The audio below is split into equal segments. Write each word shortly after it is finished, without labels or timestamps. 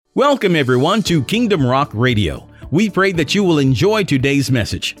Welcome everyone to Kingdom Rock Radio. We pray that you will enjoy today's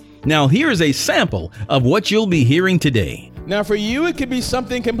message. Now here is a sample of what you'll be hearing today. Now for you, it could be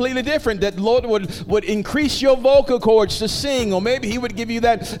something completely different, that Lord would increase your vocal cords to sing, or maybe he would give you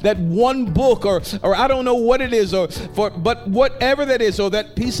that one book, or I don't know what it is, but whatever that is, or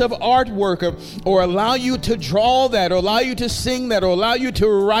that piece of artwork, or allow you to draw that, or allow you to sing that, or allow you to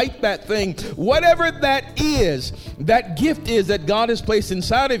write that thing, whatever that is, that gift is that God has placed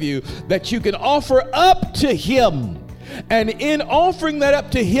inside of you that you can offer up to him. And in offering that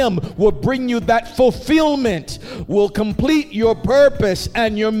up to him will bring you that fulfillment, will complete your purpose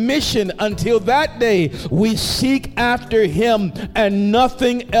and your mission until that day we seek after him and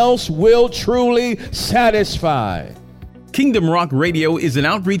nothing else will truly satisfy. Kingdom Rock Radio is an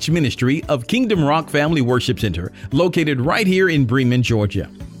outreach ministry of Kingdom Rock Family Worship Center located right here in Bremen, Georgia.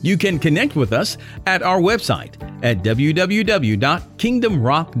 You can connect with us at our website at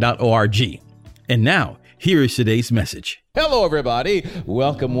www.kingdomrock.org. And now, here is today's message. Hello, everybody.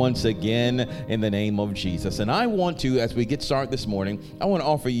 Welcome once again in the name of Jesus. And I want to, as we get started this morning, I want to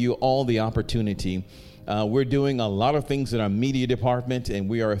offer you all the opportunity. We're doing a lot of things in our media department, and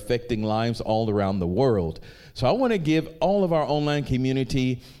we are affecting lives all around the world. So I want to give all of our online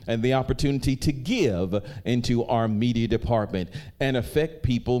community and the opportunity to give into our media department and affect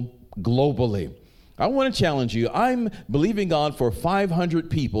people globally. I want to challenge you. I'm believing God for 500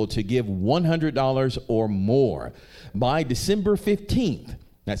 people to give $100 or more by December 15th.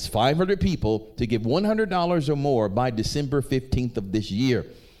 That's 500 people to give $100 or more by December 15th of this year.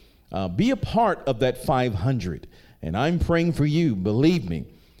 Be a part of that 500. And I'm praying for you, believe me.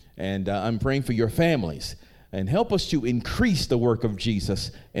 And I'm praying for your families. And help us to increase the work of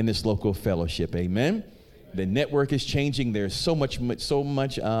Jesus in this local fellowship. Amen. The network is changing. There's so many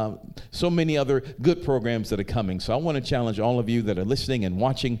other good programs that are coming. So I want to challenge all of you that are listening and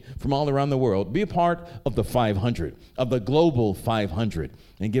watching from all around the world. Be a part of the 500, of the global 500,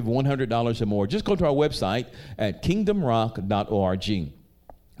 and give $100 or more. Just go to our website at kingdomrock.org.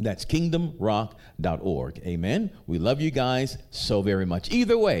 That's kingdomrock.org. Amen. We love you guys so very much.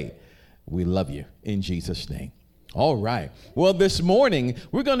 Either way, we love you in Jesus' name. All right. Well, this morning,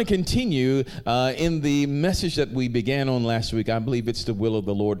 we're going to continue in the message that we began on last week. I believe it's the will of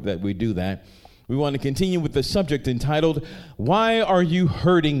the Lord that we do that. We want to continue with the subject entitled, Why Are You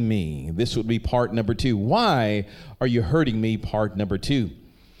Hurting Me? This would be part number 2. Why are you hurting me? Part number 2.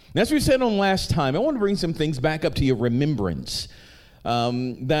 And as we said on last time, I want to bring some things back up to your remembrance.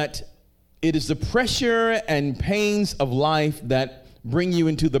 That it is the pressure and pains of life that bring you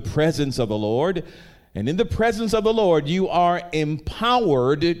into the presence of the Lord. And in the presence of the Lord, you are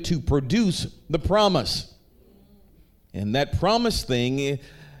empowered to produce the promise. And that promise thing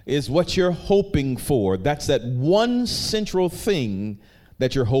is what you're hoping for. That's that one central thing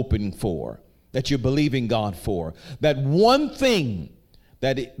that you're hoping for, that you're believing God for. That one thing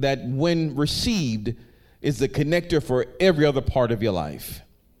that when received is the connector for every other part of your life.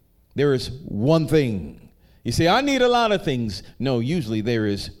 There is one thing. You say, I need a lot of things. No, usually there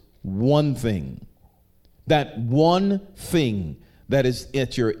is one thing. That one thing that is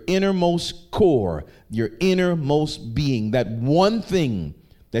at your innermost core, your innermost being, that one thing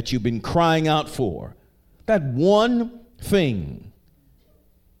that you've been crying out for, that one thing.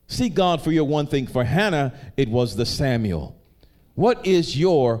 Seek God for your one thing. For Hannah, it was the Samuel. What is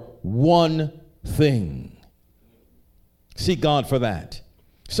your one thing? Seek God for that.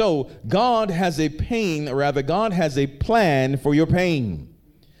 So God has a God has a plan for your pain.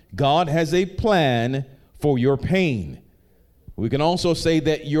 God has a plan for your pain. We can also say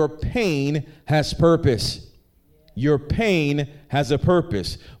that your pain has purpose. Your pain has a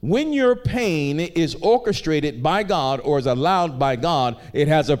purpose. When your pain is orchestrated by God or is allowed by God, it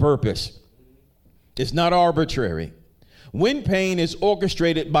has a purpose. It's not arbitrary. When pain is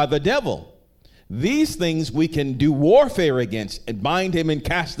orchestrated by the devil, these things we can do warfare against and bind him and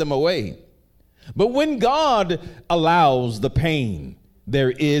cast them away. But when God allows the pain, there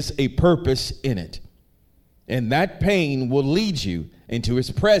is a purpose in it. And that pain will lead you into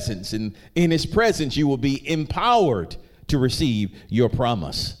his presence. And in his presence, you will be empowered to receive your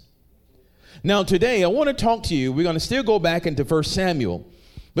promise. Now, today, I want to talk to you. We're going to still go back into 1 Samuel.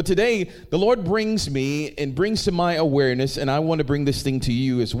 But today, the Lord brings me and brings to my awareness, and I want to bring this thing to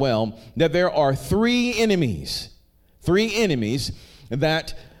you as well, that there are three enemies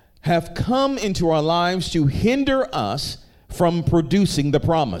that have come into our lives to hinder us from producing the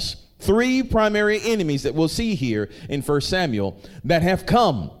promise. Three primary enemies that we'll see here in 1 Samuel that have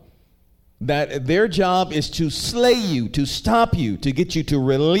come, that their job is to slay you, to stop you, to get you to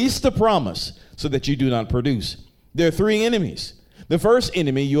release the promise so that you do not produce. There are three enemies. The first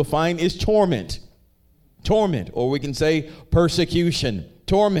enemy you'll find is torment. Torment, or we can say persecution.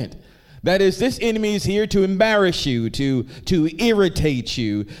 Torment. That is, this enemy is here to embarrass you, to irritate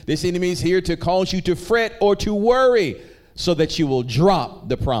you. This enemy is here to cause you to fret or to worry so that you will drop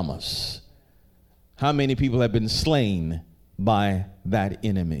the promise. How many people have been slain by that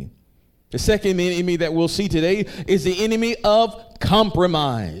enemy? The second enemy that we'll see today is the enemy of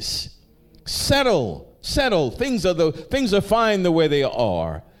compromise. Settle. Things are fine the way they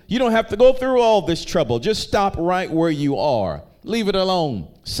are. You don't have to go through all this trouble. Just stop right where you are. Leave it alone.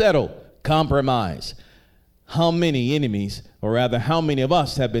 Settle. Compromise. How many enemies, or rather how many of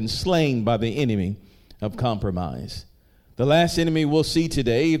us have been slain by the enemy of compromise? The last enemy we'll see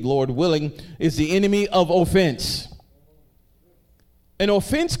today, Lord willing, is the enemy of offense. An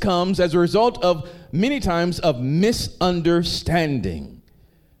offense comes as a result of many times of misunderstanding.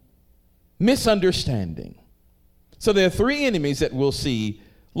 Misunderstanding. So there are three enemies that we'll see,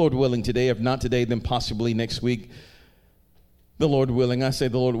 Lord willing, today. If not today, then possibly next week. The Lord willing. I say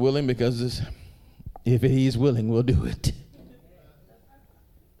the Lord willing because if He is willing, we'll do it.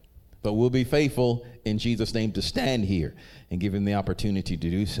 But we'll be faithful in Jesus' name to stand here and give Him the opportunity to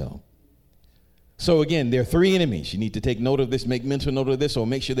do so. So again, there are three enemies. You need to take note of this, make mental note of this, or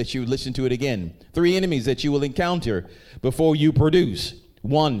make sure that you listen to it again. Three enemies that you will encounter before you produce.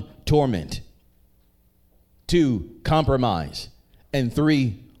 1, torment. 2, compromise. And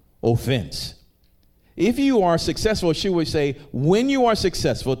 3, offense. If you are successful, should we say, when you are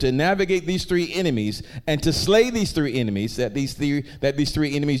successful to navigate these three enemies and to slay these three enemies, that these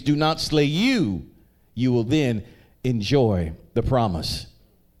three enemies do not slay you, you will then enjoy the promise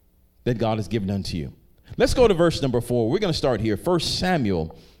that God has given unto you. Let's go to verse number 4. We're going to start here. 1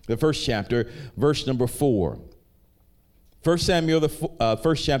 Samuel, the first chapter, verse number 4. 1 Samuel, the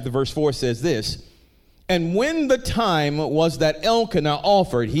first chapter, verse 4 says this: "And when the time was that Elkanah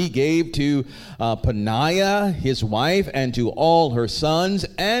offered, he gave to Peninnah his wife and to all her sons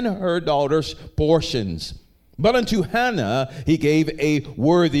and her daughters portions. But unto Hannah he gave a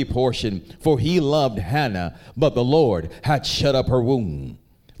worthy portion, for he loved Hannah, but the Lord had shut up her womb."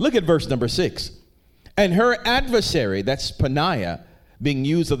 Look at verse number 6. "And her adversary," that's Peninnah, being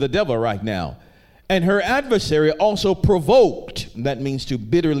used of the devil right now, "and her adversary also provoked," that means to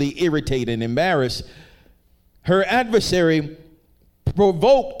bitterly irritate and embarrass, "her adversary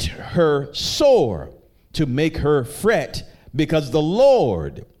provoked her sore to make her fret, because the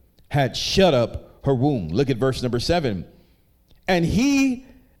Lord had shut up her womb." Look at verse number 7. And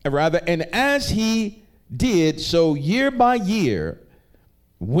as he did so year by year,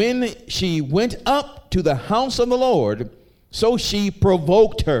 when she went up to the house of the Lord, so she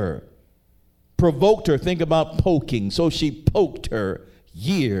provoked her. Provoked her, think about poking. So she poked her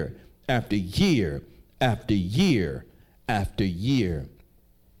year after year after year after year.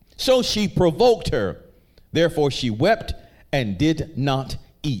 So she provoked her. Therefore she wept and did not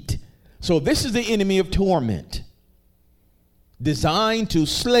eat. So this is the enemy of torment, designed to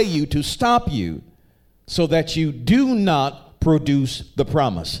slay you, to stop you, so that you do not produce the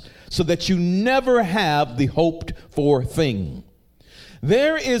promise, so that you never have the hoped for thing.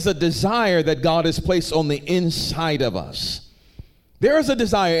 There is a desire that God has placed on the inside of us. There is a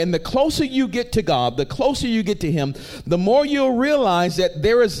desire, and the closer you get to God, the closer you get to Him, the more you'll realize that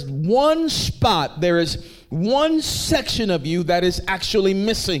there is one spot, there is one section of you that is actually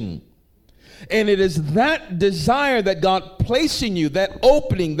missing. And it is that desire that God placed in you, that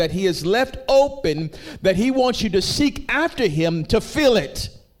opening that He has left open, that He wants you to seek after Him to fill it.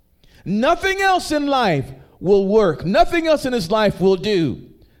 Nothing else in life will work. Nothing else in His life will do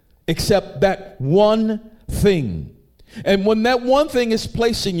except that one thing. And when that one thing is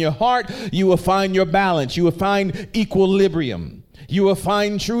placed in your heart, you will find your balance. You will find equilibrium. You will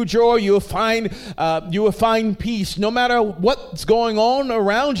find true joy. You will find peace. No matter what's going on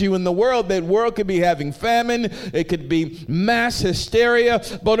around you in the world, that world could be having famine. It could be mass hysteria.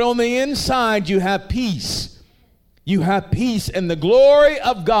 But on the inside, you have peace. You have peace, and the glory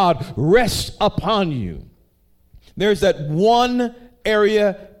of God rests upon you. There's that one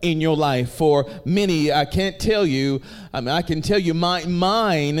area in your life. For many, I can't tell you. I can tell you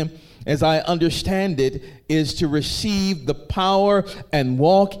mine, as I understand it, is to receive the power and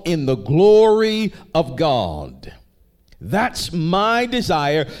walk in the glory of God. That's my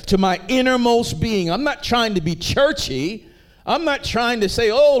desire to my innermost being. I'm not trying to be churchy. I'm not trying to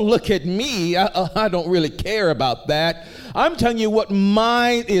say, oh, look at me. I don't really care about that. I'm telling you what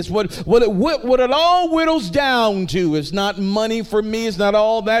mine is, what it all whittles down to is not money for me. It's not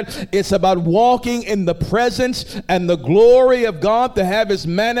all that. It's about walking in the presence and the glory of God, to have His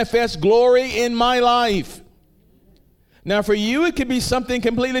manifest glory in my life. Now, for you, it could be something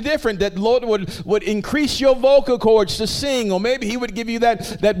completely different, that Lord would increase your vocal cords to sing, or maybe he would give you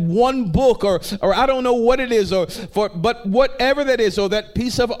that one book, or I don't know what it is, but whatever that is, or that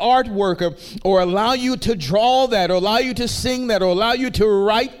piece of artwork, or allow you to draw that, or allow you to sing that, or allow you to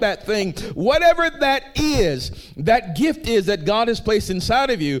write that thing. Whatever that is, that gift is that God has placed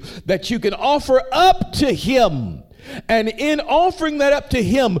inside of you, that you can offer up to him. And in offering that up to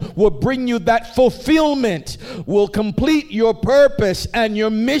him will bring you that fulfillment, will complete your purpose and your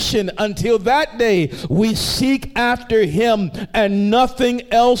mission until that day we seek after him, and nothing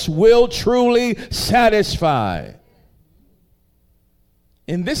else will truly satisfy.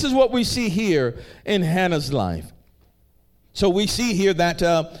 And this is what we see here in Hannah's life. So we see here that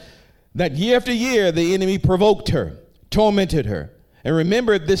year after year the enemy provoked her, tormented her. And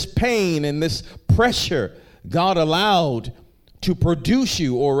remember, this pain and this pressure God allowed to produce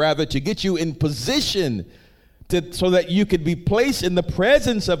you, or rather to get you in position so that you could be placed in the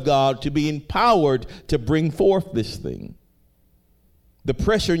presence of God, to be empowered to bring forth this thing. The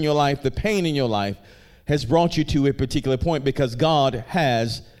pressure in your life, the pain in your life has brought you to a particular point, because God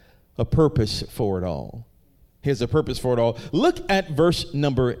has a purpose for it all. He has a purpose for it all. Look at verse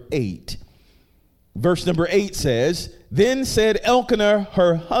number 8. Verse number 8 says, "Then said Elkanah,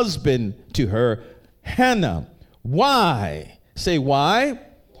 her husband, to her, Hannah, why?" Say, why?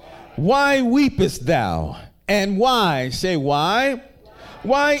 Why weepest thou? And why? Say, why?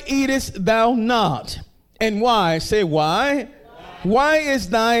 Why eatest thou not? And why? Say, why? Why is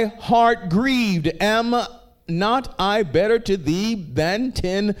thy heart grieved? Am not I better to thee than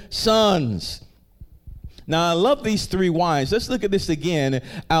 10 sons? Now, I love these three whys. Let's look at this again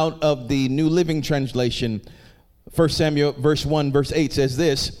out of the New Living Translation. 1 Samuel verse 1, verse 8 says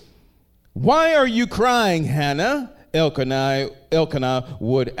this: "Why are you crying, Hannah?" Elkanah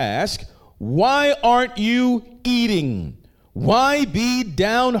would ask. "Why aren't you eating? Why be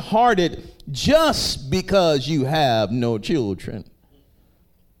downhearted just because you have no children?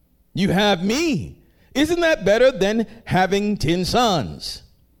 You have me. Isn't that better than having 10 sons?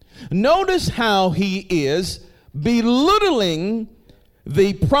 Notice how he is belittling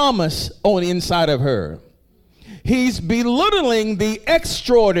the promise on the inside of her. He's belittling the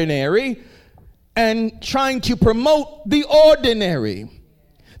extraordinary and trying to promote the ordinary.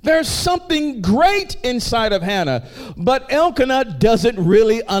 There's something great inside of Hannah, but Elkanah doesn't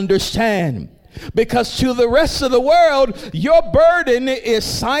really understand. Because to the rest of the world, your burden is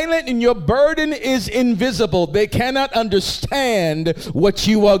silent and your burden is invisible. They cannot understand what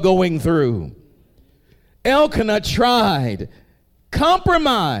you are going through. Elkanah tried.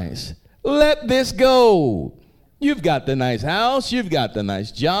 Compromise. Let this go. You've got the nice house. You've got the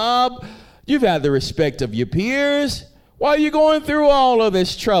nice job. You've had the respect of your peers. Why are you going through all of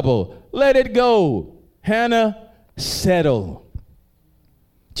this trouble? Let it go. Hannah, settle.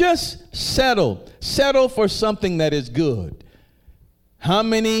 Just settle. Settle for something that is good. How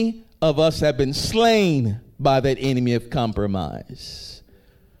many of us have been slain by that enemy of compromise?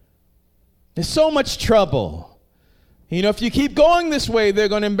 There's so much trouble. You know, if you keep going this way, they're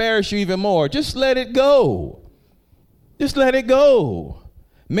going to embarrass you even more. Just let it go. Just let it go.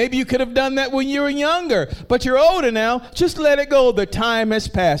 Maybe you could have done that when you were younger, but you're older now. Just let it go. The time has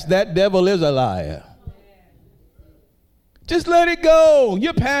passed. That devil is a liar. Just let it go.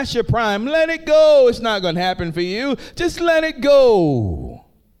 You're past your prime. Let it go. It's not going to happen for you. Just let it go.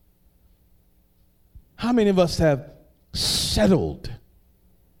 How many of us have settled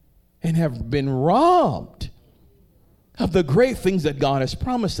and have been robbed of the great things that God has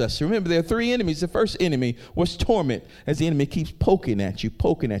promised us? Remember, there are three enemies. The first enemy was torment, as the enemy keeps poking at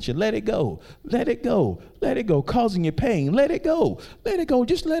you. Let it go. Let it go. Let it go. Causing you pain. Let it go. Let it go.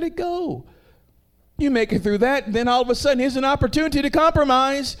 Just let it go. You make it through that, then all of a sudden here's an opportunity to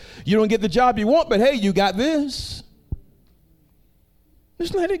compromise. You don't get the job you want, but hey, you got this.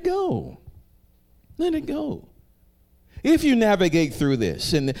 Just let it go. Let it go. If you navigate through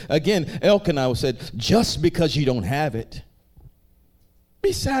this, and again, Elkanah said, just because you don't have it,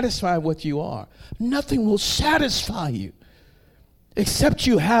 be satisfied with what you are. Nothing will satisfy you except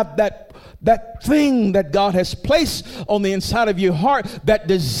you have that thing that God has placed on the inside of your heart, that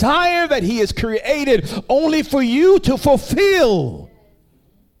desire that he has created only for you to fulfill.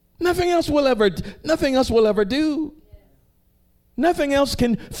 Nothing else will ever do. Nothing else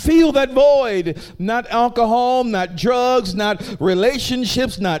can fill that void. Not alcohol, not drugs, not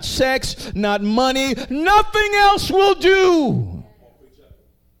relationships, not sex, not money. Nothing else will do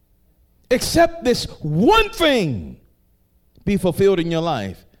except this one thing be fulfilled in your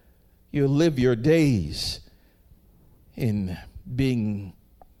life. You'll live your days in being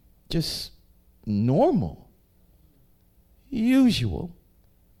just normal. usual,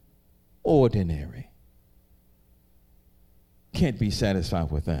 ordinary. Can't be satisfied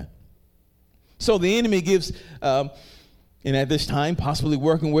with that. So the enemy gives, and at this time, possibly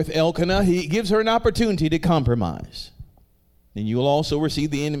working with Elkanah, he gives her an opportunity to compromise. And you will also receive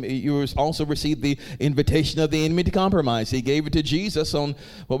the enemy. You will also receive the invitation of the enemy to compromise. He gave it to Jesus on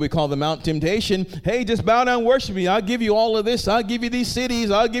what we call the Mount Temptation. Hey, just bow down and worship me. I'll give you all of this. I'll give you these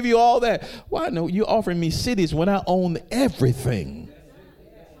cities. I'll give you all that. Why no? You're offering me cities when I own everything.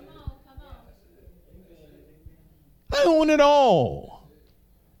 I own it all.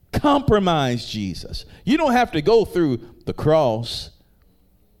 Compromise Jesus. You don't have to go through the cross.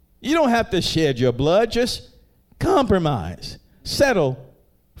 You don't have to shed your blood. Just compromise. Settle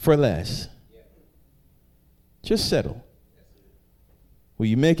for less. Just settle. Will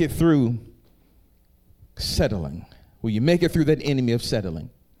you make it through settling? Will you make it through that enemy of settling?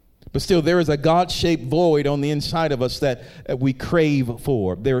 But still, there is a God-shaped void on the inside of us that we crave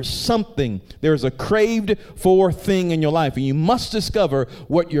for. There is a craved for thing in your life, and you must discover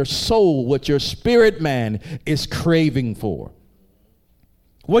what your soul, what your spirit man is craving for.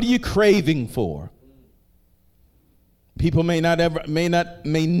 What are you craving for? People may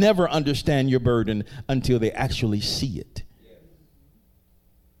never understand your burden until they actually see it.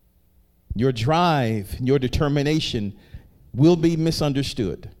 Your drive, your determination will be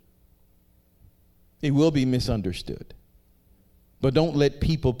misunderstood. It will be misunderstood. But don't let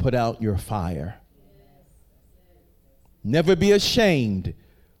people put out your fire. Never be ashamed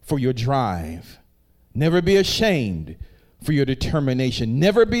for your drive. Never be ashamed for your determination.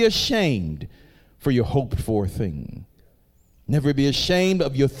 Never be ashamed for your hoped for thing. Never be ashamed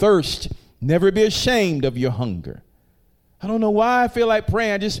of your thirst. Never be ashamed of your hunger. I don't know why I feel like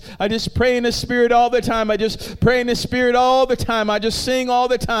praying. I just pray in the Spirit all the time. I just pray in the Spirit all the time. I just sing all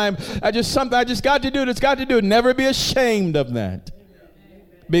the time. I just got to do it. It's got to do it. Never be ashamed of that.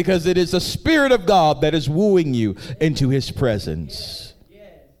 Because it is the Spirit of God that is wooing you into His presence.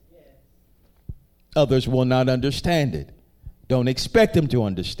 Others will not understand it. Don't expect them to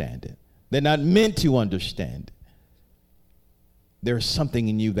understand it. They're not meant to understand it. There's something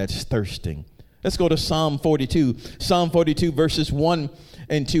in you that's thirsting. Let's go to Psalm 42. Psalm 42 verses 1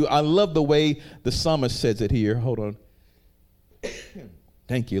 and 2. I love the way the psalmist says it here. Hold on.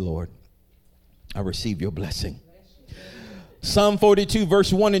 Thank you, Lord. I receive your blessing. Psalm 42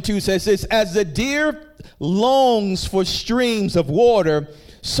 verse 1 and 2 says this: as the deer longs for streams of water,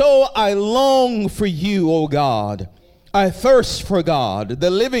 so I long for you, O God. I thirst for God, the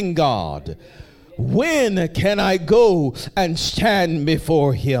living God. When can I go and stand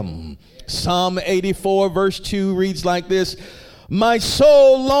before Him? Psalm 84 verse 2 reads like this: my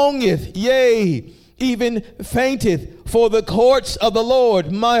soul longeth, yea, even fainteth for the courts of the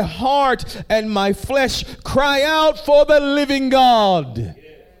Lord. My heart and my flesh cry out for the living God.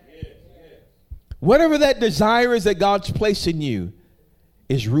 Whatever that desire is that God's placed in you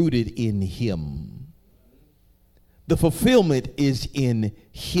is rooted in Him. The fulfillment is in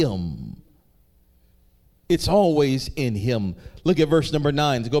Him. It's always in Him. Look at verse number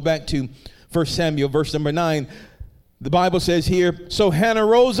 9. Go back to 1 Samuel, verse number 9. The Bible says here, so Hannah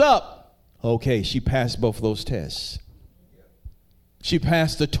rose up. Okay, she passed both of those tests. She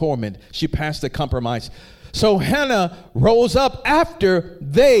passed the torment. She passed the compromise. So Hannah rose up after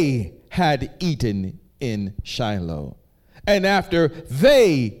they had eaten in Shiloh, and after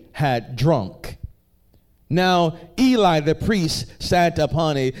they had drunk. Now Eli the priest sat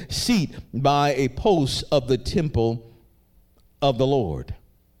upon a seat by a post of the temple of the Lord.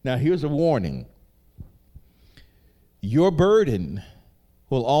 Now here's a warning. Your burden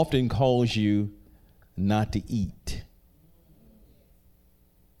will often cause you not to eat.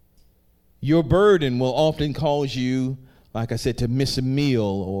 Your burden will often cause you, like I said, to miss a meal,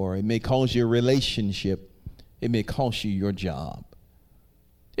 or it may cause you a relationship. It may cost you your job.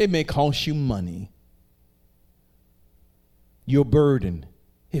 It may cost you money. Your burden,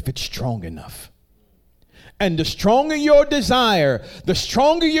 if it's strong enough. And the stronger your desire, the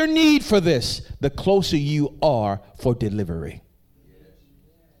stronger your need for this, the closer you are for delivery.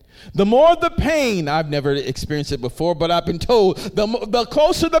 The more the pain, I've never experienced it before, but I've been told, the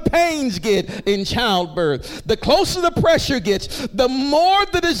closer the pains get in childbirth, the closer the pressure gets, the more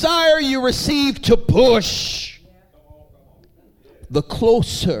the desire you receive to push, the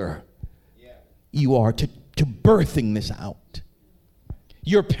closer you are to birthing this out.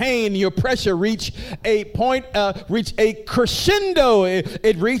 Your pain, your pressure reach a point, reach a crescendo.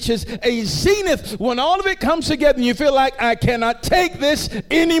 It reaches a zenith when all of it comes together and you feel like, I cannot take this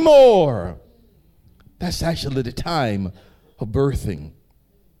anymore. That's actually the time of birthing.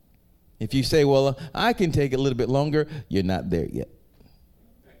 If you say, well, I can take a little bit longer, you're not there yet.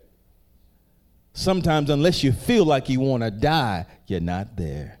 Sometimes, unless you feel like you want to die, you're not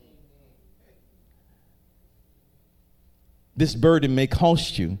there. This burden may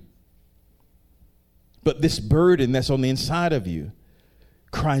cost you, but this burden that's on the inside of you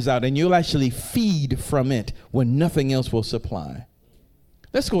cries out, and you'll actually feed from it when nothing else will supply.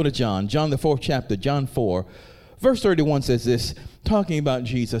 Let's go to John, the 4th chapter, John 4. Verse 31 says this, talking about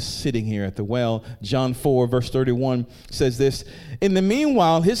Jesus sitting here at the well. John 4, verse 31 says this, in the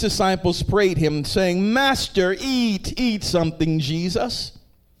meanwhile, his disciples prayed him, saying, Master, eat something, Jesus.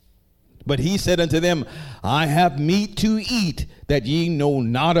 But he said unto them, I have meat to eat that ye know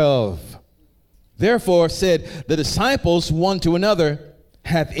not of. Therefore said the disciples one to another,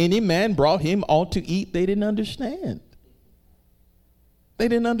 hath any man brought him aught to eat? They didn't understand. They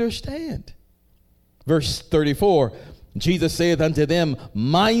didn't understand. Verse 34, Jesus saith unto them,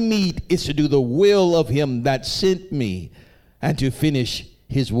 my meat is to do the will of him that sent me and to finish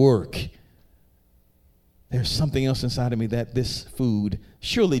his work. There's something else inside of me that this food,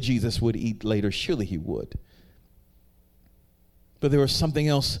 surely Jesus would eat later. Surely he would. But there was something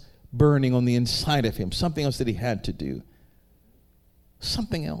else burning on the inside of him, something else that he had to do.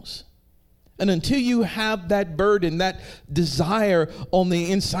 Something else. And until you have that burden, that desire on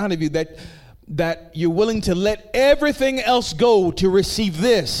the inside of you, that you're willing to let everything else go to receive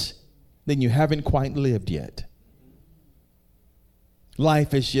this, then you haven't quite lived yet.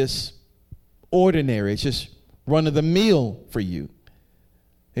 Life is just ordinary. It's just run of the mill for you.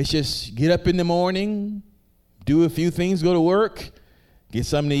 It's just get up in the morning, do a few things, go to work, get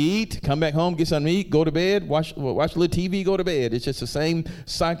something to eat, come back home, get something to eat, go to bed, watch a little TV, go to bed. It's just the same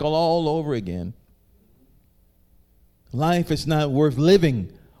cycle all over again. Life is not worth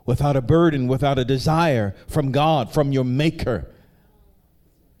living without a burden, without a desire from God, from your Maker.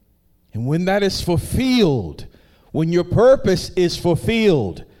 And when that is fulfilled, when your purpose is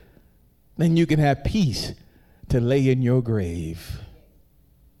fulfilled, then you can have peace to lay in your grave.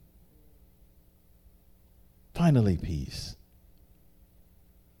 Finally, peace.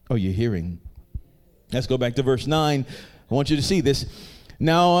 Oh, you're hearing. Let's go back to verse 9. I want you to see this.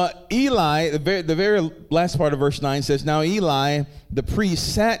 Now, Eli, the very last part of verse 9 says, now Eli, the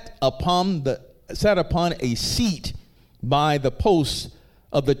priest, sat upon a seat by the post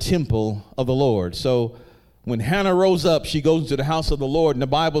of the temple of the Lord. So when Hannah rose up, she goes into the house of the Lord, and the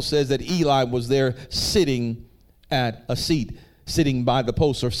Bible says that Eli was there sitting at a seat, sitting by the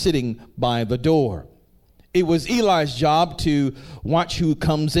post or sitting by the door. It was Eli's job to watch who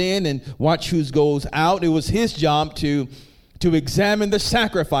comes in and watch who goes out. It was his job to examine the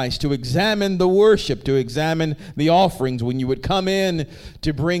sacrifice, to examine the worship, to examine the offerings. When you would come in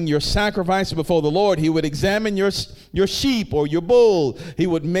to bring your sacrifice before the Lord, he would examine your sheep or your bull. He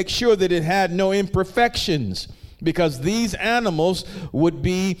would make sure that it had no imperfections, because these animals would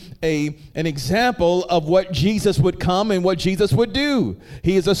be an example of what Jesus would come and what Jesus would do.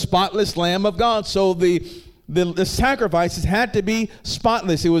 He is a spotless Lamb of God. So the sacrifices had to be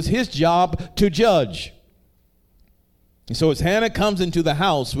spotless. It was his job to judge. And so as Hannah comes into the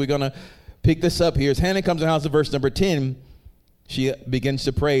house, we're going to pick this up here. As Hannah comes to the house in verse number 10, she begins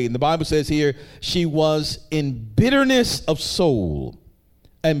to pray. And the Bible says here, she was in bitterness of soul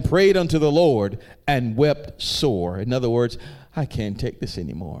and prayed unto the Lord and wept sore. In other words, I can't take this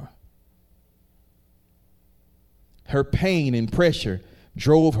anymore. Her pain and pressure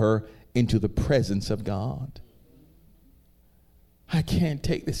drove her into the presence of God. I can't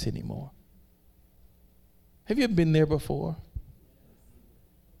take this anymore. Have you ever been there before?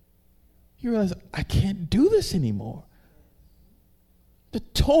 You realize, I can't do this anymore. The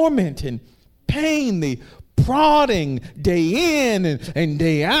torment and pain, the prodding day in and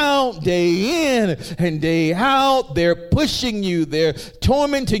day out, day in and day out. They're pushing you. They're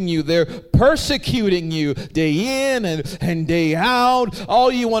tormenting you. They're persecuting you day in and day out.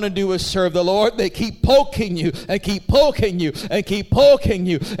 All you want to do is serve the Lord. They keep poking you and keep poking you and keep poking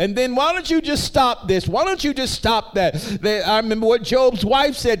you. And then why don't you just stop this? Why don't you just stop that? I remember what Job's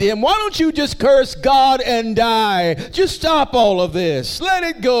wife said to him. Why don't you just curse God and die? Just stop all of this. Let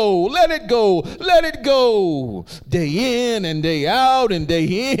it go. Let it go. Let it go. Day in and day out and day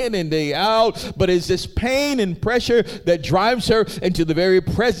in and day out. But it's this pain and pressure that drives her into the very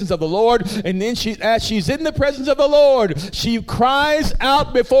presence of the Lord. And then as she's in the presence of the Lord, she cries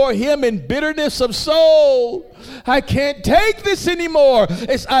out before him in bitterness of soul. I can't take this anymore.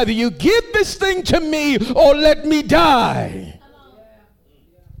 It's either you give this thing to me or let me die.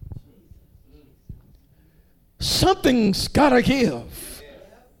 Something's gotta give.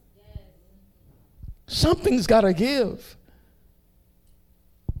 Something's got to give.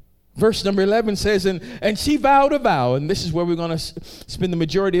 Verse number 11 says, and she vowed a vow, and this is where we're going to spend the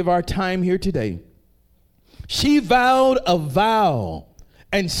majority of our time here today. She vowed a vow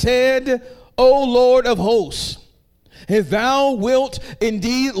and said, O Lord of hosts, if thou wilt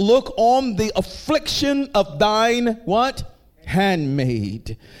indeed look on the affliction of thine, what?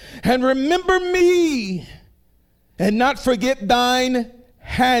 Handmaid, and remember me, and not forget thine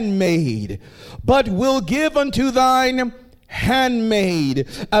handmaid, but will give unto thine handmaid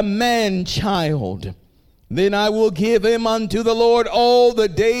a man child, then I will give him unto the Lord all the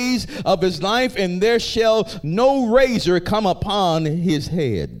days of his life, and there shall no razor come upon his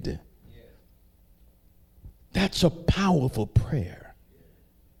head. That's a powerful prayer.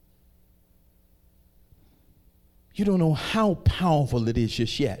 You don't know how powerful it is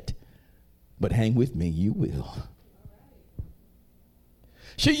just yet, but hang with me, you will.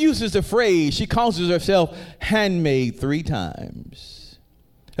 She uses the phrase, she calls herself handmaid 3 times,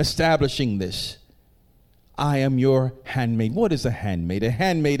 establishing this. I am your handmaid. What is a handmaid? A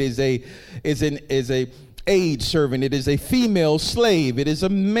handmaid is a aid servant. It is a female slave. It is a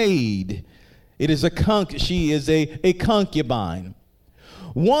maid. It is she is a concubine.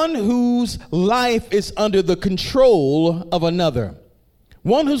 One whose life is under the control of another.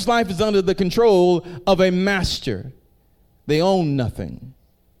 One whose life is under the control of a master. They own nothing.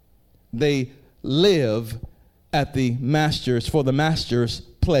 They live at the master's, for the master's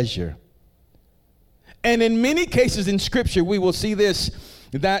pleasure. And in many cases in Scripture, we will see this,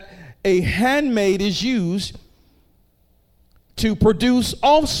 that a handmaid is used to produce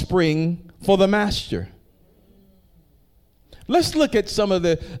offspring for the master. Let's look at some of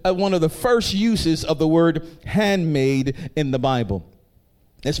one of the first uses of the word handmaid in the Bible.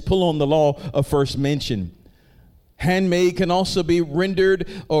 Let's pull on the law of first mention. Handmaid can also be rendered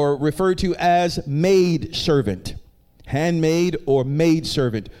or referred to as maid servant. Handmaid or maid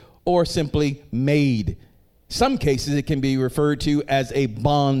servant, or simply maid. Some cases it can be referred to as a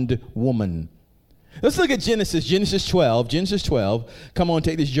bond woman. Let's look at Genesis 12. Come on,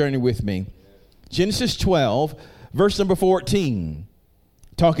 take this journey with me. Genesis 12, verse number 14,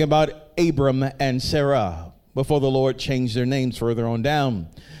 talking about Abram and Sarah before the Lord changed their names further on down.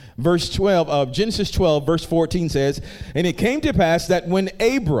 Verse 12 of Genesis 12, verse 14 says, and it came to pass that when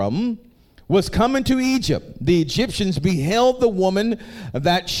Abram was coming to Egypt, the Egyptians beheld the woman,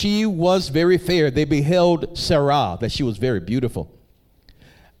 that she was very fair. They beheld Sarah, that she was very beautiful.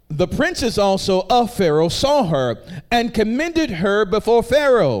 The princes also of Pharaoh saw her and commended her before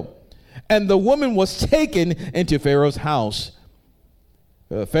Pharaoh. And the woman was taken into Pharaoh's house.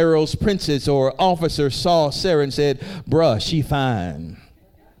 Pharaoh's princes or officers saw Sarah and said, bruh, she fine.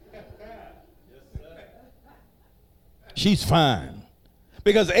 She's fine.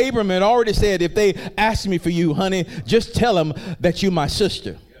 Because Abram had already said, if they ask me for you, honey, just tell them that you're my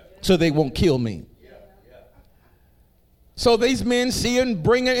sister so they won't kill me. So these men see her and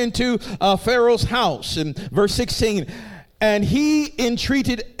bring her into Pharaoh's house. In verse 16, and he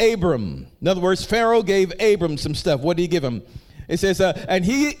entreated Abram. In other words, Pharaoh gave Abram some stuff. What did he give him? It says, and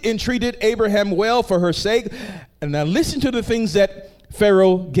he entreated Abraham well for her sake. And now listen to the things that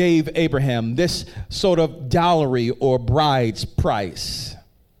Pharaoh gave Abraham, this sort of dowry or bride's price.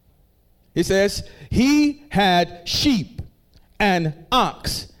 It says, he had sheep and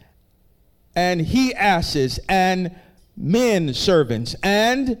ox and he asses and men servants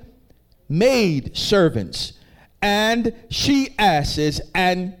and maid servants and she asses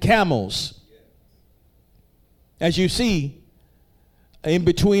and camels. As you see, in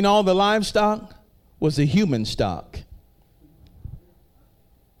between all the livestock was the human stock.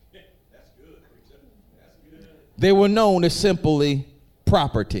 They were known as simply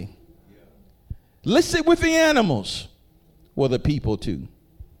property. Listed with the animals were the people too.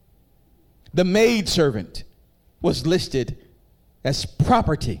 The maid servant was listed as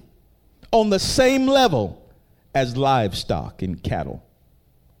property on the same level as livestock and cattle.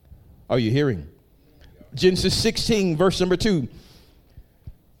 Are you hearing? Genesis 16, verse number 2.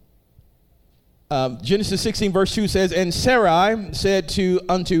 Genesis 16, verse 2 says, and Sarai said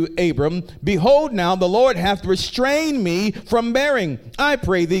unto Abram, behold, now the Lord hath restrained me from bearing. I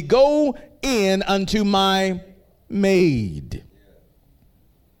pray thee, go in unto my maid.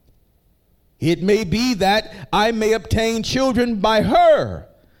 It may be that I may obtain children by her.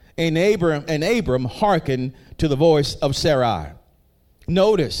 And Abram hearkened to the voice of Sarai.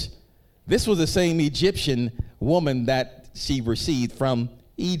 Notice, this was the same Egyptian woman that she received from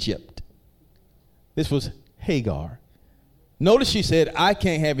Egypt. This was Hagar. Notice she said, I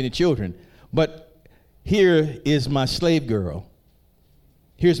can't have any children, but here is my slave girl.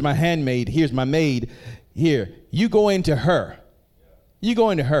 Here's my handmaid. Here's my maid. Here, you go into her You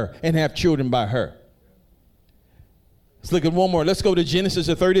go into her and have children by her. Let's look at one more. Let's go to Genesis,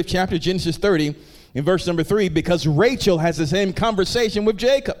 the 30th chapter, Genesis 30, in verse number 3, because Rachel has the same conversation with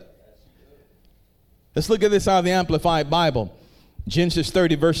Jacob. Let's look at this out of the Amplified Bible. Genesis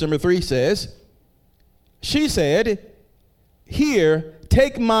 30, verse number 3 says, she said, here,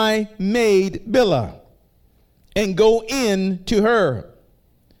 take my maid Bilhah and go in to her.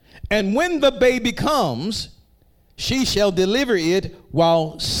 And when the baby comes, she shall deliver it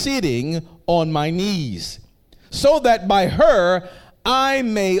while sitting on my knees, so that by her I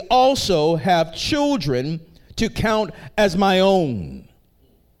may also have children to count as my own.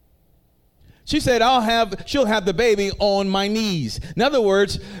 She said, she'll have the baby on my knees. In other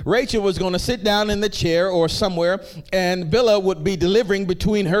words, Rachel was going to sit down in the chair or somewhere, and Bilhah would be delivering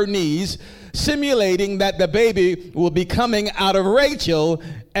between her knees, simulating that the baby will be coming out of Rachel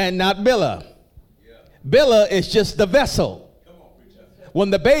and not Bilhah. Yeah. Bilhah is just the vessel. When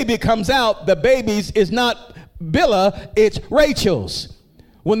the baby comes out, the baby's is not Bilhah, it's Rachel's.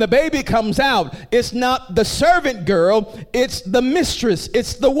 When the baby comes out, it's not the servant girl, it's the mistress,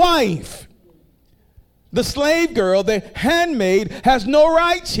 it's the wife. The slave girl, the handmaid, has no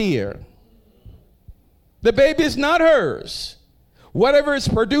rights here. The baby is not hers. Whatever is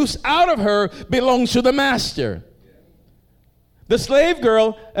produced out of her belongs to the master. The slave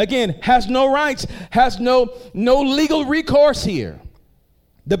girl, again, has no rights, has no legal recourse here.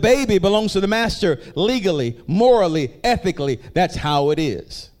 The baby belongs to the master legally, morally, ethically. That's how it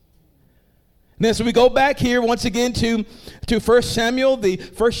is. And so we go back here once again to 1 Samuel, the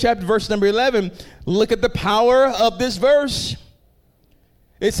first chapter, verse number 11. Look at the power of this verse.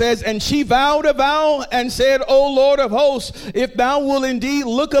 It says, and she vowed a vow and said, O Lord of hosts, if thou wilt indeed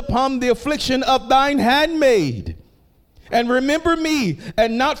look upon the affliction of thine handmaid, and remember me,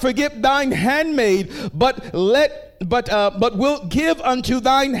 and not forget thine handmaid, but wilt give unto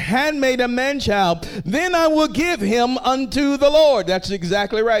thine handmaid a man-child, then I will give him unto the Lord. That's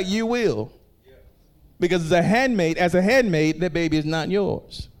exactly right. You will. Because as a handmaid, that baby is not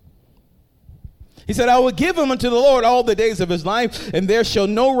yours. He said, I will give him unto the Lord all the days of his life, and there shall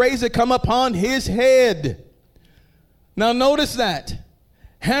no razor come upon his head. Now notice that.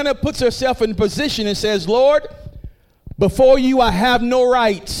 Hannah puts herself in position and says, Lord, before you I have no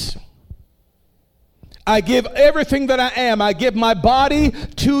rights. I give everything that I am. I give my body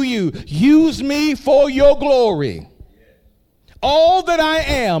to you. Use me for your glory. All that I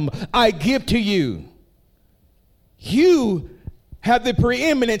am, I give to you. You have the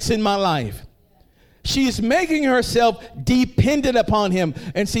preeminence in my life. She's making herself dependent upon him.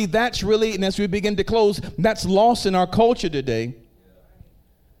 And see, that's really, and as we begin to close, that's lost in our culture today.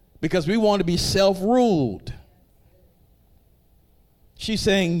 Because we want to be self-ruled. She's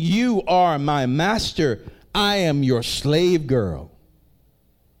saying, you are my master. I am your slave girl.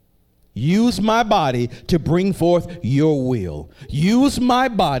 Use my body to bring forth your will. Use my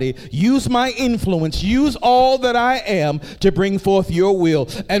body, use my influence, use all that I am to bring forth your will.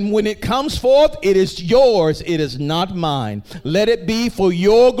 And when it comes forth, it is yours, it is not mine. Let it be for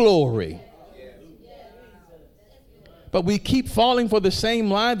your glory. But we keep falling for the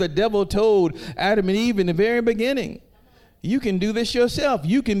same lie the devil told Adam and Eve in the very beginning. You can do this yourself.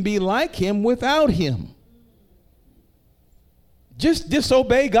 You can be like him without him. Just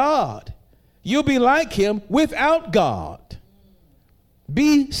disobey God. You'll be like him without God.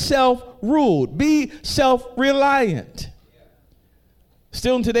 Be self-ruled. Be self-reliant.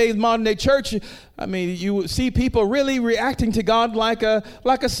 Still in today's modern day church, I mean, you see people really reacting to God like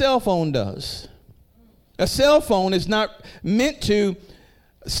a cell phone does. A cell phone is not meant to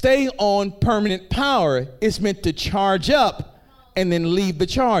stay on permanent power. It's meant to charge up and then leave the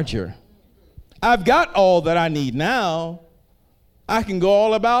charger. I've got all that I need now. I can go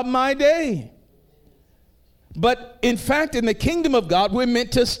all about my day. But in fact, in the kingdom of God, we're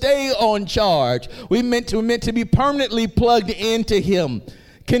meant to stay on charge. We're meant to be permanently plugged into him,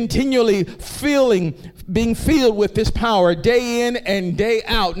 continually being filled with this power day in and day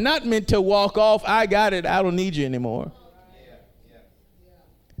out. Not meant to walk off. I got it. I don't need you anymore.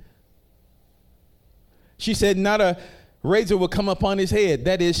 She said, not a razor will come upon his head.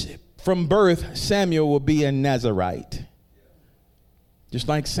 That is, from birth, Samuel will be a Nazirite. Just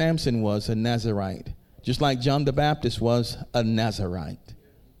like Samson was a Nazirite. Just like John the Baptist was a Nazirite.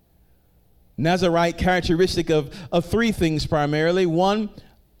 Nazirite characteristic of three things primarily. One,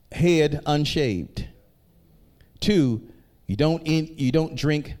 head unshaved. Two, you don't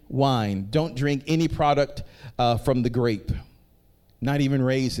drink wine. Don't drink any product from the grape. Not even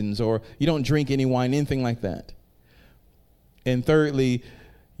raisins, or you don't drink any wine, anything like that. And thirdly,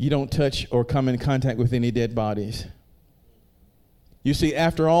 you don't touch or come in contact with any dead bodies. You see,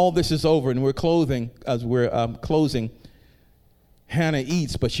 after all this is over and we're closing, Hannah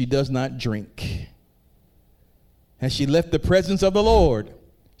eats, but she does not drink. As she left the presence of the Lord,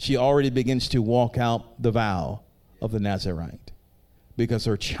 she already begins to walk out the vow of the Nazarite because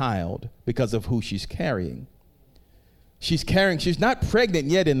her child, because of who she's carrying. She's not pregnant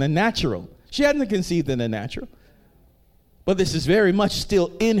yet in the natural. She hasn't conceived in the natural. But this is very much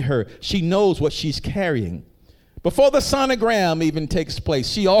still in her. She knows what she's carrying. Before the sonogram even takes place,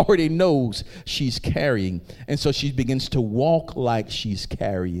 she already knows she's carrying. And so she begins to walk like she's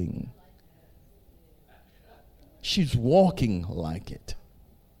carrying. She's walking like it.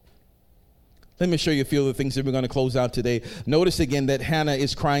 Let me show you a few of the things that we're going to close out today. Notice again that Hannah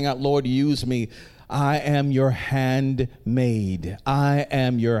is crying out, Lord, use me. I am your handmaid. I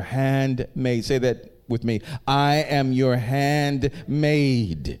am your handmaid. Say that with me. I am your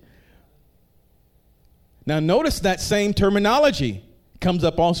handmaid. Now notice that same terminology comes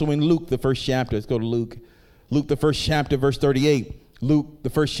up also in Luke, the first chapter. Let's go to Luke. Luke, the first chapter, verse 38. Luke, the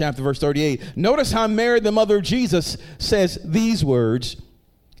first chapter, verse 38. Notice how Mary, the mother of Jesus, says these words.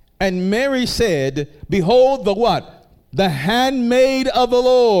 And Mary said, behold, the what? The handmaid of the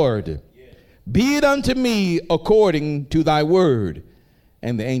Lord. Be it unto me according to thy word.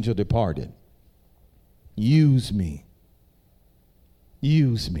 And the angel departed. Use me.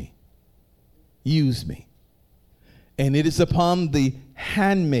 Use me. Use me. And it is upon the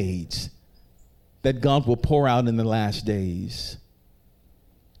handmaids that God will pour out in the last days.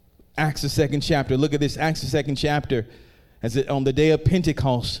 Acts the second chapter. Look at this. Acts the second chapter. On the day of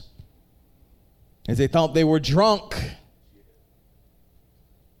Pentecost, as they thought they were drunk.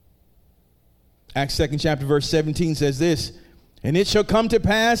 Acts 2nd chapter verse 17 says this, and it shall come to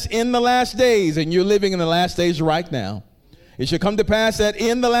pass in the last days, and you're living in the last days right now. It shall come to pass that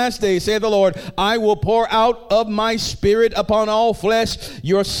in the last days, saith the Lord, I will pour out of my spirit upon all flesh.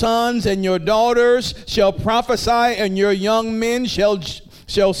 Your sons and your daughters shall prophesy, and your young men shall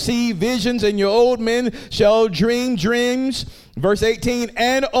see visions, and your old men shall dream dreams. Verse 18,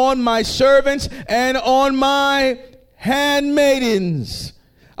 and on my servants and on my handmaidens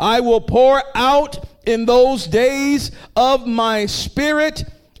I will pour out in those days of my spirit,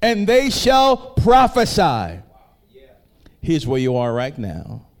 and they shall prophesy. Here's where you are right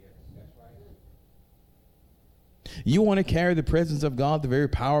now. You want to carry the presence of God, the very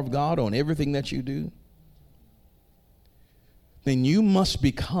power of God on everything that you do? Then you must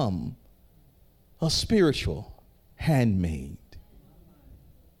become a spiritual handmaid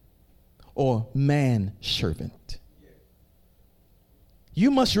or manservant. You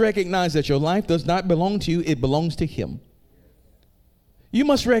must recognize that your life does not belong to you, it belongs to Him. You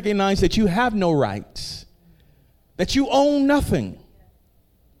must recognize that you have no rights, that you own nothing.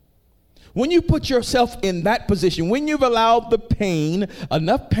 When you put yourself in that position, when you've allowed the pain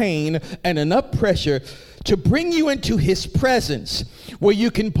and enough pressure to bring you into His presence, where you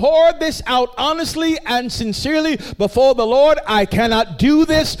can pour this out honestly and sincerely before the Lord, I cannot do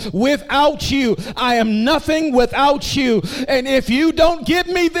this without you. I am nothing without you. And if you don't give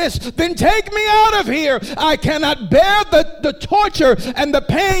me this, then take me out of here. I cannot bear the torture and the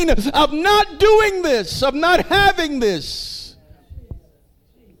pain of not doing this, of not having this.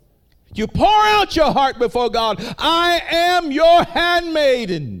 You pour out your heart before God. I am your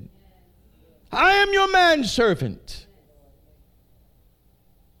handmaiden. I am your manservant.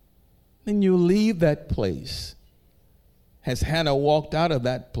 Then you leave that place. As Hannah walked out of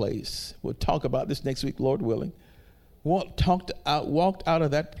that place, we'll talk about this next week, Lord willing, walked out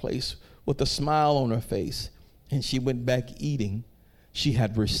of that place with a smile on her face, and she went back eating she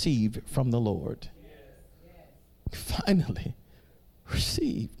had received from the Lord. Finally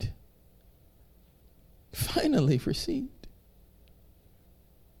received. Finally received.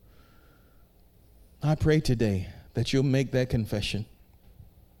 I pray today that you'll make that confession.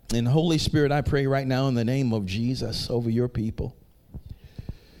 And Holy Spirit, I pray right now in the name of Jesus over your people,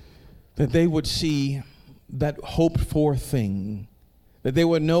 that they would see that hoped for thing, that they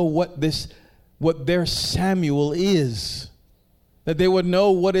would know what their Samuel is, that they would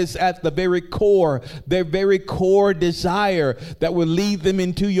know what is at the very core, their very core desire that would lead them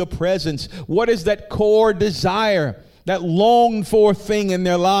into your presence. What is that core desire, that longed for thing in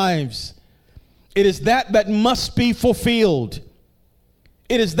their lives? It is that must be fulfilled.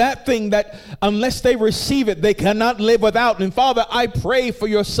 It is that thing that unless they receive it, they cannot live without. And Father, I pray for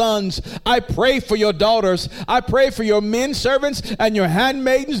your sons. I pray for your daughters. I pray for your men servants and your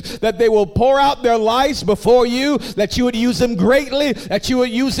handmaidens, that they will pour out their lives before you, that you would use them greatly, that you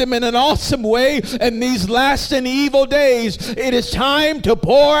would use them in an awesome way in these last and evil days. It is time to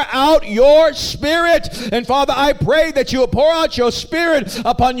pour out your Spirit. And Father, I pray that you will pour out your Spirit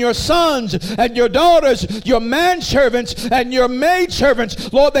upon your sons and your daughters, your manservants and your maidservants,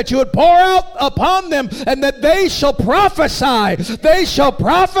 Lord, that you would pour out upon them, and that they shall prophesy. They shall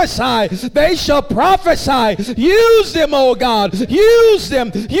prophesy. They shall prophesy. Use them, oh God. Use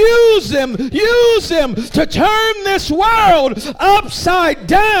them. Use them. Use them to turn this world upside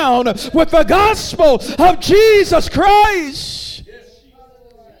down with the gospel of Jesus Christ.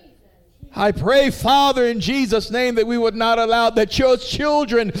 I pray, Father, in Jesus' name, that we would not allow, that your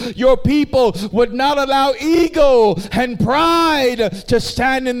children, your people, would not allow ego and pride to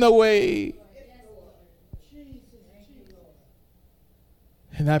stand in the way.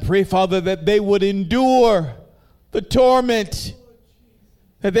 And I pray, Father, that they would endure the torment,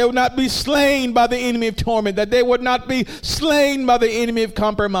 that they would not be slain by the enemy of torment, that they would not be slain by the enemy of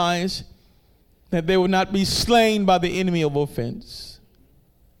compromise, that they would not be slain by the enemy of offense.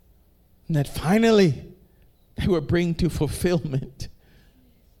 And that finally they would bring to fulfillment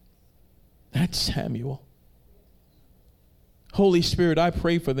that Samuel. Holy Spirit, I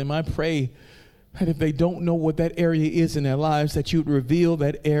pray for them. I pray that if they don't know what that area is in their lives, that you would reveal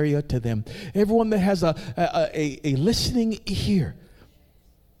that area to them. Everyone that has a listening ear,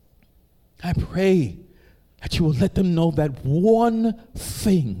 I pray that you will let them know that one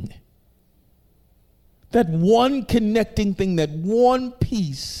thing, that one connecting thing, that one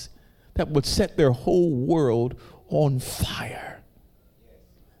piece that would set their whole world on fire.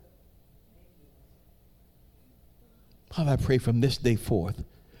 Father, I pray from this day forth,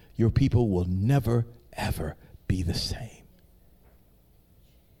 your people will never, ever be the same.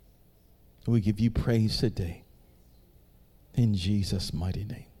 We give you praise today in Jesus' mighty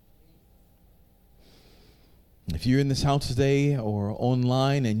name. If you're in this house today or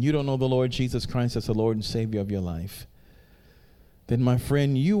online and you don't know the Lord Jesus Christ as the Lord and Savior of your life, then, my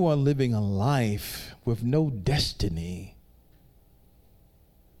friend, you are living a life with no destiny.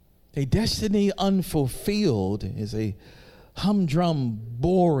 A destiny unfulfilled is a humdrum,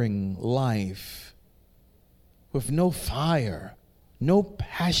 boring life with no fire, no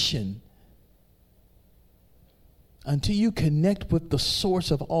passion, until you connect with the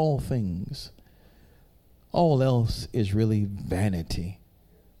source of all things. All else is really vanity.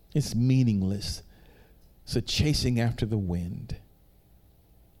 It's meaningless. It's a chasing after the wind.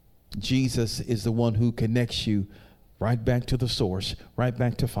 Jesus is the one who connects you right back to the source, right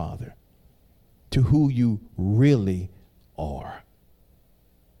back to Father, to who you really are.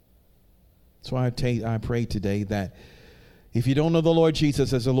 So I pray today that if you don't know the Lord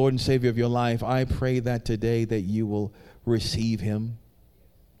Jesus as the Lord and Savior of your life, I pray that today that you will receive him.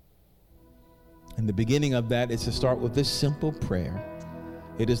 And the beginning of that is to start with this simple prayer.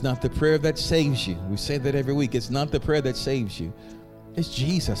 It is not the prayer that saves you. We say that every week. It's not the prayer that saves you. It's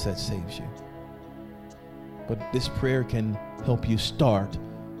Jesus that saves you. But this prayer can help you start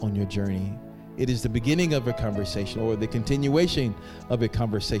on your journey. It is the beginning of a conversation or the continuation of a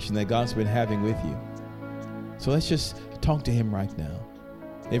conversation that God's been having with you. So let's just talk to him right now.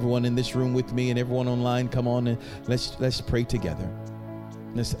 Everyone in this room with me and everyone online, come on and let's pray together.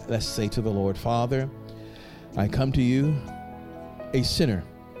 Let's say to the Lord, Father, I come to you, a sinner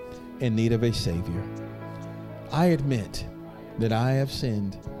in need of a Savior. I admit that I have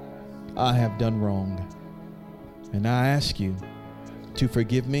sinned. I have done wrong. And I ask you to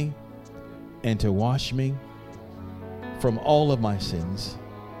forgive me and to wash me from all of my sins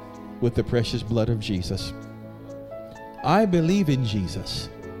with the precious blood of Jesus. I believe in Jesus,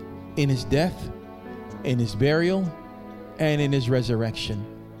 in his death, in his burial, and in his resurrection.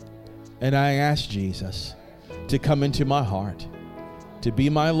 And I ask Jesus to come into my heart, to be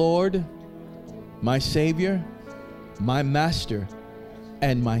my Lord, my Savior, my Master,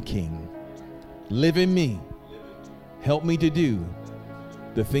 and my King. Live in me. Help me to do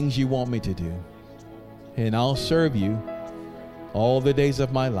the things you want me to do. And I'll serve you all the days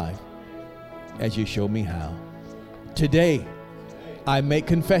of my life as you show me how. Today, I make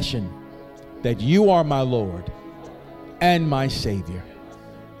confession that you are my Lord and my Savior.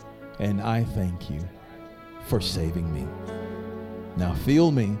 And I thank you for saving me. Now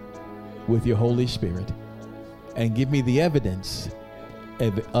fill me with your Holy Spirit and give me the evidence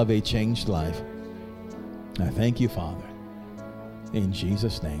of a changed life. I thank you, Father. In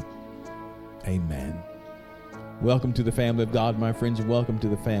Jesus' name, amen Welcome to the family of God, my friends. Welcome to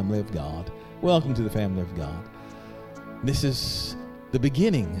the family of God. Welcome to the family of God. This is the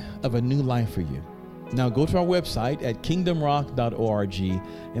beginning of a new life for you. Now go to our website at kingdomrock.org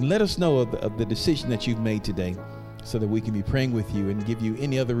and let us know of the decision that you've made today so that we can be praying with you and give you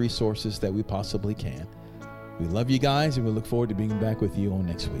any other resources that we possibly can. We love you guys, and we look forward to being back with you on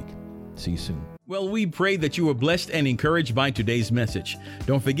next week. See you soon. Well, we pray that you were blessed and encouraged by today's message.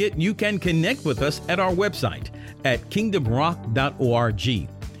 Don't forget, you can connect with us at our website at kingdomrock.org.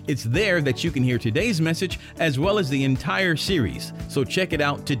 It's there that you can hear today's message as well as the entire series, so check it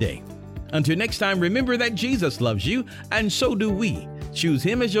out today. Until next time, remember that Jesus loves you, and so do we. Choose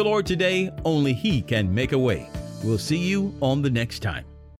Him as your Lord today. Only He can make a way. We'll see you on the next time.